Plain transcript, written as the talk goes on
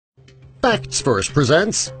Facts First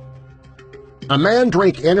presents A man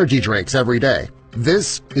drank energy drinks every day.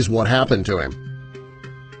 This is what happened to him.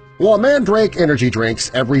 Well, a man drank energy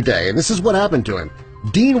drinks every day, and this is what happened to him.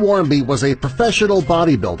 Dean Warmby was a professional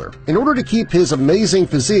bodybuilder. In order to keep his amazing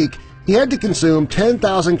physique, he had to consume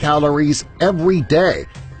 10,000 calories every day,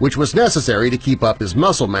 which was necessary to keep up his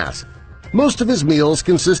muscle mass. Most of his meals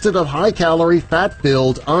consisted of high-calorie,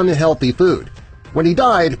 fat-filled, unhealthy food. When he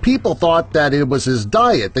died, people thought that it was his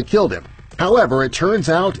diet that killed him. However, it turns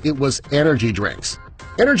out it was energy drinks.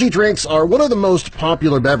 Energy drinks are one of the most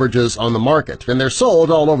popular beverages on the market, and they're sold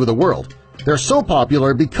all over the world. They're so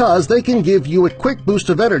popular because they can give you a quick boost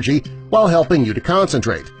of energy while helping you to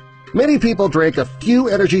concentrate. Many people drink a few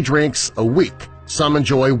energy drinks a week. Some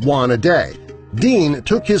enjoy one a day. Dean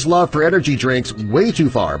took his love for energy drinks way too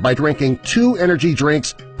far by drinking 2 energy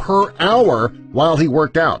drinks per hour while he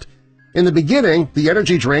worked out. In the beginning, the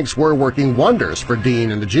energy drinks were working wonders for Dean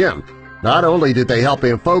in the gym. Not only did they help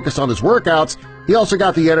him focus on his workouts, he also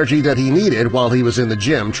got the energy that he needed while he was in the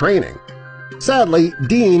gym training. Sadly,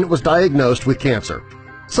 Dean was diagnosed with cancer.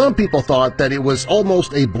 Some people thought that it was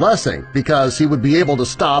almost a blessing because he would be able to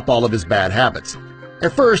stop all of his bad habits.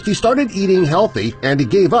 At first, he started eating healthy and he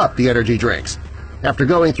gave up the energy drinks. After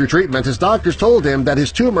going through treatment, his doctors told him that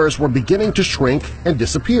his tumors were beginning to shrink and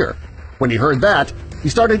disappear. When he heard that, he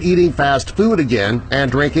started eating fast food again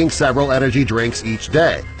and drinking several energy drinks each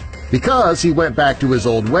day. Because he went back to his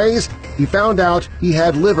old ways, he found out he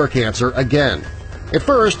had liver cancer again. At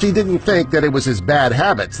first, he didn't think that it was his bad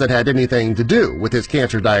habits that had anything to do with his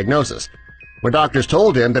cancer diagnosis. When doctors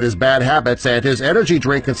told him that his bad habits and his energy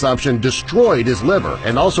drink consumption destroyed his liver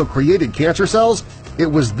and also created cancer cells, it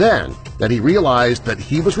was then that he realized that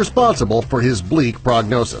he was responsible for his bleak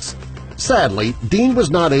prognosis. Sadly, Dean was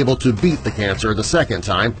not able to beat the cancer the second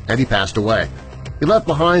time, and he passed away. He left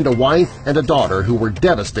behind a wife and a daughter who were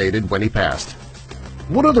devastated when he passed.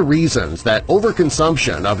 One of the reasons that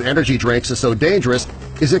overconsumption of energy drinks is so dangerous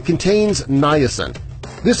is it contains niacin.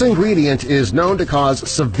 This ingredient is known to cause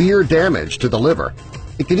severe damage to the liver.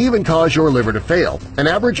 It can even cause your liver to fail. An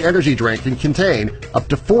average energy drink can contain up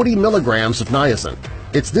to 40 milligrams of niacin.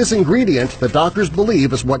 It's this ingredient that doctors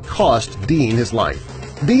believe is what cost Dean his life.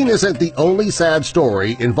 Dean isn't the only sad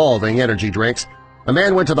story involving energy drinks. A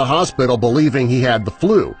man went to the hospital believing he had the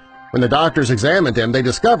flu. When the doctors examined him, they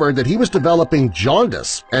discovered that he was developing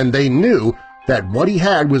jaundice, and they knew that what he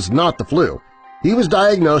had was not the flu. He was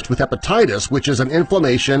diagnosed with hepatitis, which is an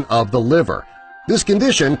inflammation of the liver. This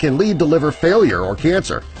condition can lead to liver failure or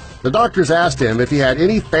cancer. The doctors asked him if he had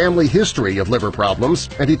any family history of liver problems,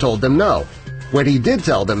 and he told them no. What he did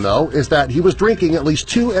tell them, though, is that he was drinking at least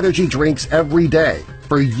 2 energy drinks every day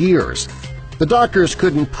for years. The doctors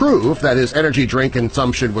couldn't prove that his energy drink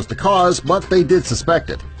consumption was the cause, but they did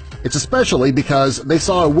suspect it. It's especially because they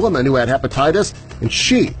saw a woman who had hepatitis, and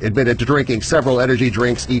she admitted to drinking several energy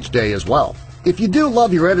drinks each day as well. If you do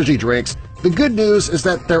love your energy drinks, the good news is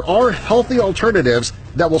that there are healthy alternatives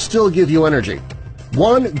that will still give you energy.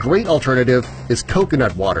 One great alternative is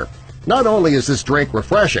coconut water. Not only is this drink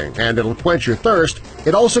refreshing and it'll quench your thirst,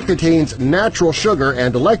 it also contains natural sugar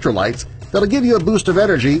and electrolytes that'll give you a boost of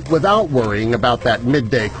energy without worrying about that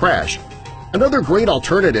midday crash. Another great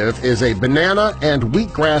alternative is a banana and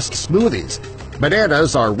wheatgrass smoothies.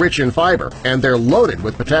 Bananas are rich in fiber, and they're loaded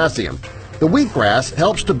with potassium. The wheatgrass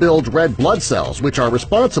helps to build red blood cells, which are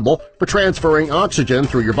responsible for transferring oxygen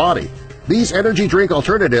through your body. These energy drink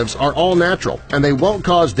alternatives are all natural, and they won't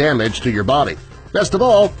cause damage to your body. Best of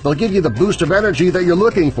all, they'll give you the boost of energy that you're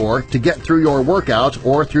looking for to get through your workout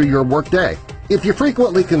or through your workday. If you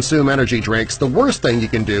frequently consume energy drinks, the worst thing you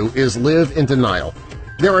can do is live in denial.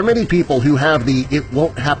 There are many people who have the "it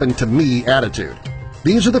won't happen to me" attitude.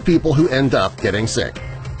 These are the people who end up getting sick.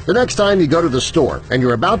 The next time you go to the store and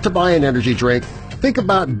you're about to buy an energy drink, think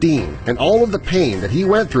about Dean and all of the pain that he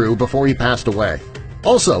went through before he passed away.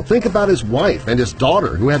 Also, think about his wife and his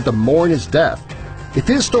daughter who had to mourn his death. If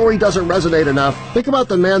his story doesn't resonate enough, think about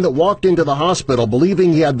the man that walked into the hospital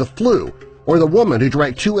believing he had the flu, or the woman who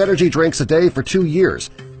drank 2 energy drinks a day for 2 years.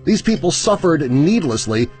 These people suffered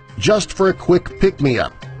needlessly just for a quick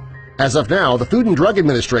pick-me-up. As of now, the Food and Drug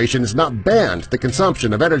Administration has not banned the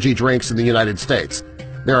consumption of energy drinks in the United States.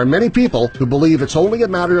 There are many people who believe it's only a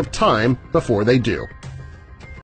matter of time before they do.